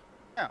first?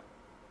 Now,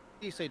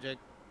 what do you say, Jake?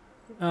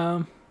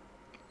 Well,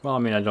 I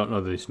mean, I don't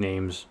know these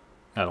names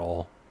at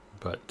all,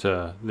 but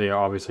they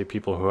are obviously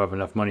people who have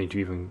enough money to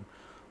even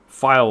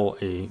file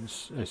a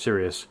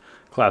serious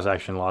class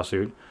action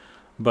lawsuit.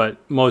 But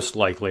most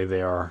likely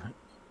they are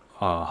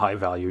high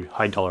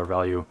dollar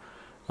value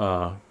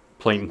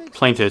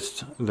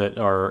plaintiffs that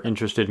are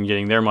interested in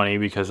getting their money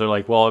because they're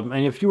like, well,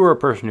 and if you were a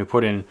person who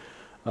put in,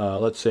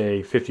 let's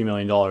say, $50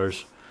 million.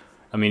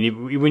 I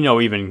mean, we know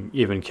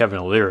even Kevin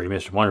O'Leary,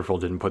 Mr. Wonderful,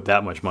 didn't put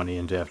that much money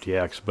into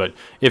FTX. But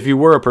if you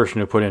were a person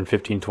who put in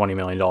 $15-20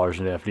 million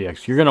into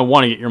FTX, you're going to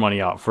want to get your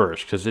money out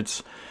first because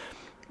it's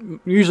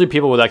usually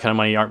people with that kind of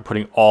money aren't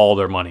putting all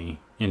their money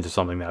into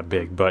something that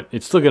big, but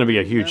it's still going to be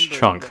a huge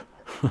chunk.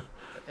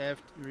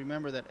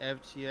 Remember that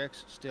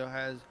FTX still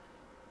has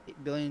 $8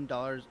 billion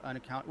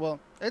unaccounted.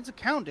 Well, it's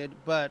accounted,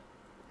 but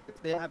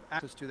they have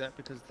access to that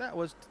because that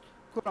was,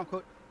 quote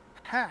unquote,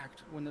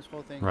 hacked when this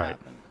whole thing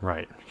happened.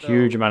 Right. So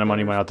huge amount of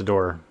money went out the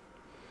door.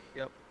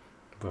 Yep.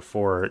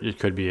 Before it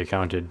could be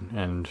accounted,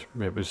 and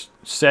it was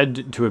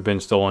said to have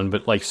been stolen,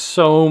 but like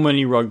so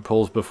many rug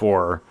pulls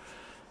before,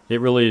 it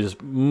really is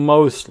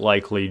most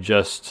likely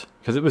just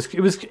because it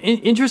was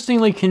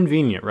interestingly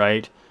convenient,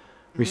 right?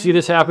 We see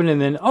this happen, and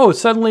then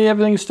suddenly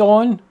everything's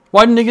stolen.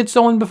 Why didn't it get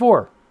stolen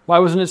before? Why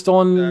wasn't it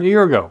stolen a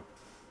year ago?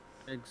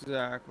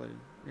 Exactly.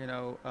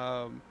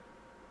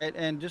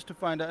 And just to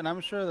find out, and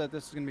I'm sure that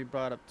this is going to be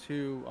brought up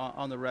too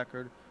on the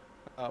record,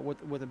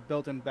 with a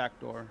built-in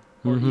backdoor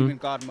or even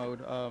God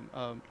mode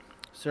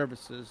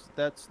services.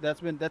 That's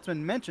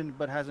been mentioned,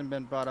 but hasn't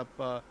been brought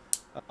up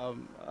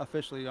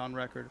officially on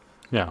record.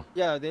 Yeah.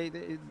 Yeah.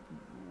 They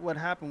what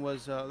happened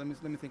was let me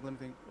think.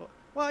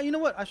 Well, you know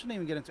what? I shouldn't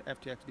even get into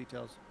FTX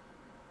details.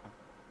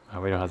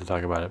 We don't have to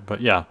talk about it,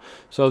 but yeah.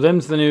 So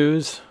them's the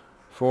news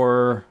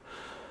for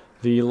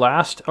the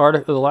last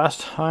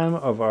time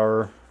of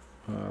our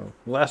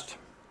last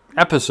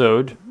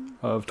episode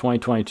of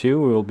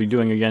 2022. We will be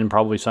doing again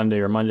probably Sunday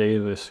or Monday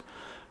this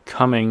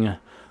coming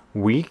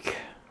week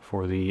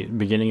for the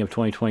beginning of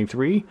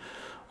 2023.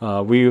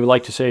 We would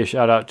like to say a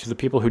shout out to the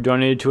people who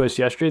donated to us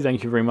yesterday.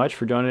 Thank you very much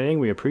for donating.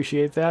 We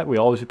appreciate that. We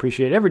always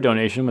appreciate every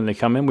donation when they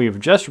come in. We've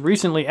just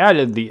recently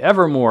added the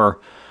Evermore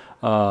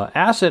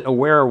Asset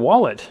Aware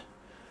wallet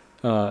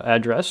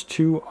address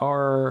to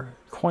our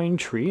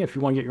CoinTree. If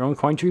you want to get your own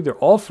CoinTree, they're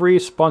all free,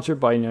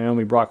 sponsored by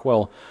Naomi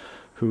Brockwell,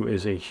 who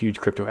is a huge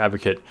crypto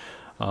advocate.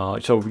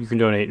 So you can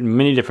donate in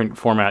many different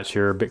formats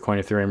here: Bitcoin,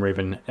 Ethereum,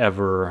 Raven,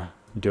 Ever,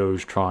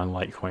 Dogecoin,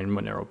 Litecoin,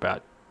 Monero,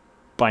 BAT,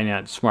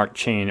 Binance, Smart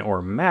Chain,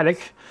 or Matic.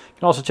 You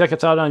can also check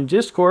us out on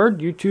Discord,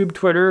 YouTube,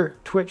 Twitter,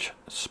 Twitch,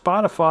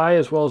 Spotify,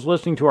 as well as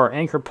listening to our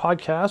Anchor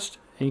podcast,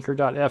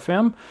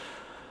 anchor.fm.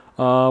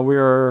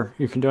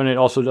 You can donate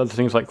also to other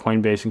things like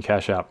Coinbase and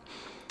Cash App.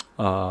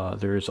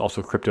 There's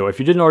also crypto. If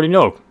you didn't already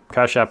know,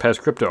 Cash App has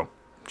crypto.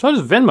 So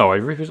does Venmo. I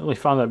recently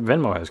found that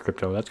Venmo has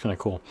crypto. That's kind of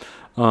cool.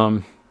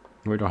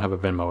 We don't have a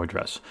Venmo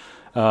address.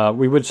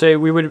 We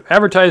would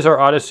advertise our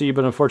Odyssey,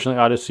 but unfortunately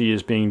Odyssey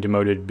is being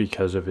demoted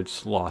because of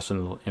its loss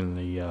in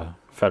the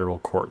federal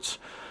courts.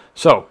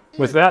 So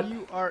with that, if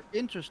you are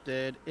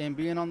interested in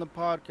being on the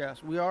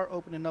podcast, we are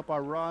opening up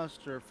our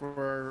roster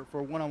for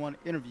one-on-one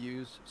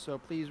interviews. So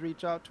please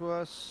reach out to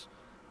us.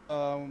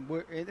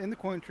 We're in the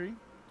Cointree.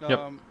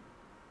 Yep.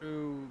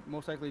 Through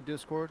most likely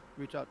Discord.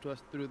 Reach out to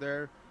us through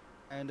there,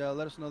 and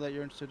let us know that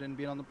you're interested in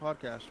being on the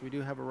podcast. We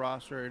do have a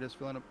roster. It is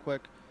filling up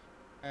quick.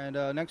 And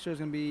next year is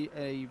going to be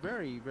a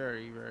very,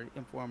 very, very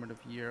informative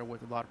year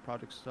with a lot of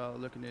projects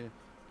looking to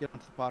get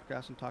onto the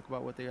podcast and talk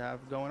about what they have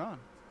going on.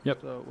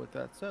 Yep. So with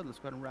that said, let's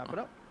go ahead and wrap it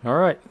up. All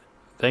right.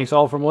 Thanks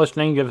all for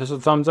listening. Give us a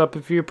thumbs up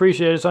if you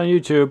appreciate us on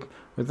YouTube.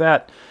 With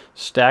that,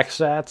 Stack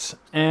Sats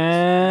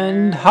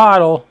and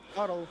HODL.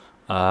 HODL.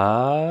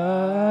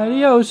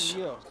 Adios.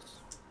 Adios.